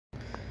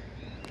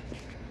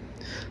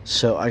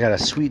So I got a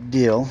sweet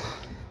deal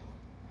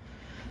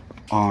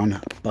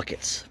on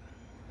buckets.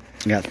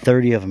 I got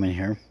 30 of them in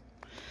here,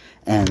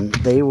 and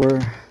they were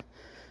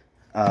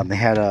they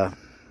had a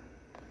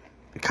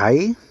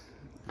kai.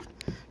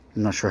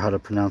 I'm not sure how to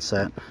pronounce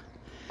that,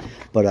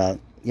 but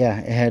yeah,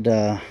 it had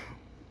the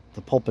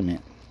pulp in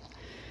it.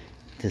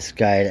 This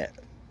guy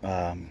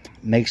that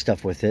makes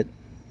stuff with it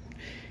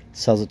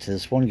sells it to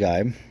this one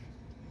guy,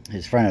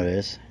 his friend of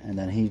his, and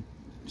then he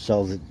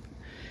sells it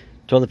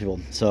to other people.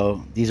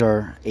 So these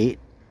are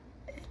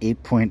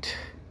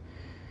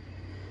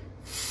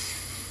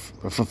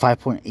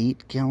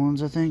 5.8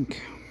 gallons, I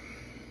think.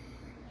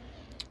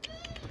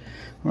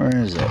 Where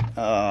is it?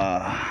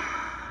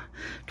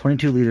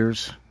 22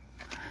 liters,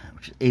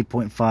 which is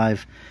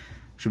 8.5.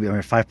 Should be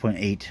around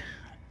 5.8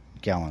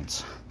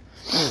 gallons.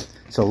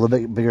 So a little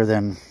bit bigger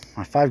than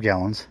my 5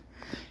 gallons.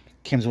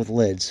 Comes with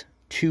lids.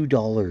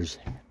 $2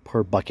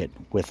 per bucket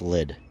with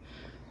lid.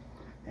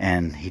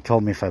 And he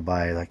told me if I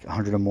buy like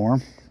 100 or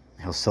more,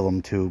 he'll sell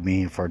them to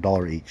me for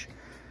 $1 each.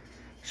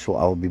 So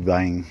I will be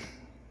buying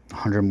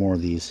 100 more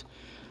of these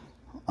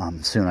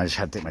soon. I just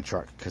had to take my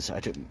truck, because I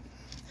took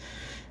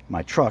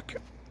my truck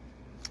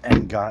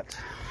and got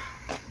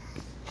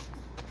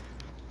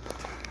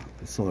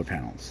the solar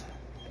panels.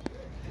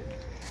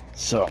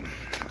 So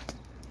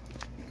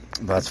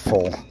that's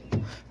full.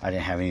 I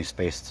didn't have any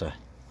space to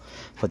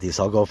put these.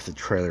 I'll go up to the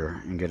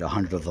trailer and get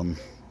 100 of them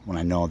when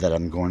I know that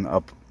I'm going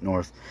up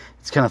north.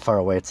 It's kind of far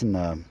away. It's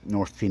in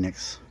North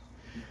Phoenix,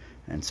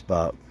 and it's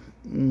about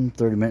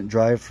 30-minute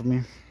drive for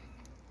me,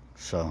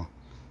 so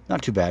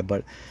not too bad.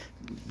 But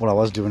what I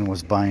was doing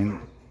was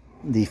buying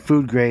the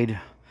food grade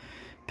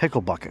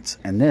pickle buckets,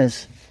 and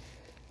this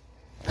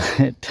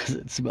it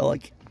doesn't smell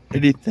like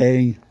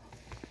anything.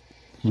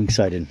 I'm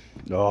excited.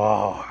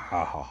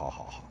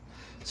 Oh,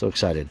 so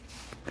excited.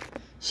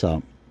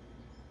 So,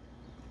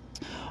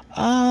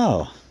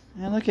 oh,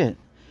 and look at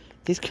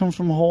these come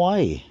from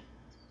Hawaii.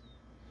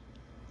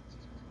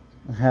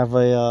 I have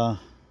a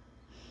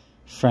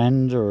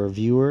friend or a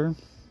viewer,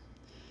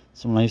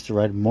 someone I used to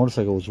ride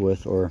motorcycles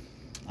with, or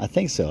I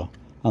think so.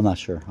 I'm not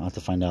sure. I'll have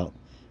to find out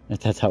if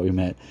that's how we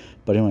met.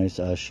 But anyways,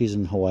 she's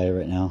in Hawaii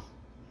right now.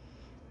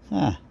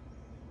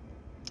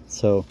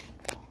 So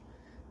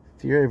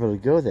if you're able to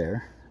go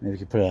there, maybe you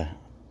could put a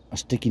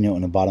sticky note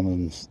on the bottom of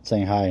them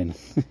saying hi, and,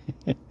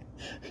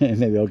 and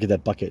maybe I'll get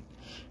that bucket.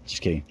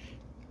 Just kidding.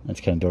 That's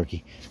kind of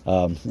dorky.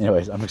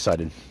 Anyways, I'm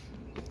excited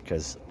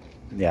because,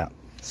 yeah,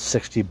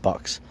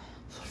 $60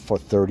 for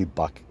 30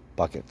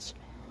 buckets.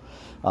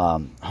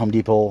 Home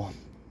Depot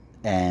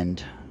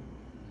and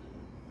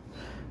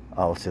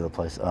what's the other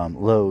place?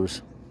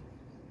 Lowe's.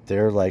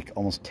 They're like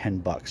almost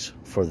 $10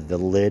 for the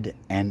lid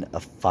and a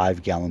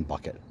 5-gallon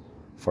bucket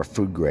for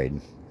food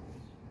grade.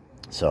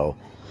 So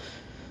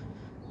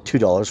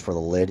 $2 for the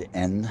lid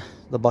and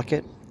the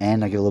bucket,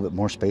 and I get a little bit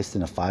more space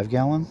than a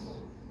 5-gallon.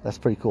 That's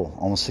pretty cool.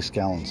 Almost 6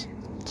 gallons.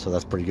 So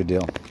that's a pretty good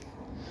deal.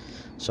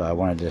 So I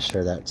wanted to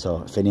share that.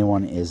 So if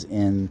anyone is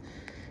in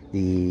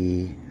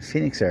the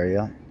Phoenix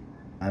area,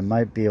 I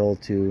might be able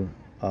to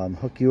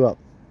hook you up.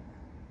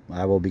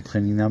 I will be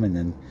cleaning them, and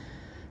then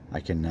I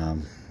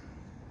can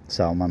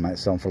sell them. I might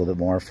sell them for a little bit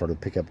more for the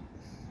pickup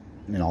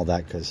and all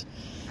that, because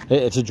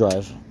it's a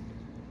drive,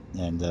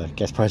 and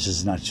gas prices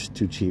is not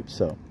too cheap.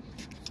 So,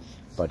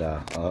 but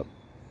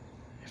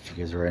if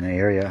you guys are in the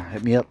area,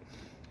 hit me up.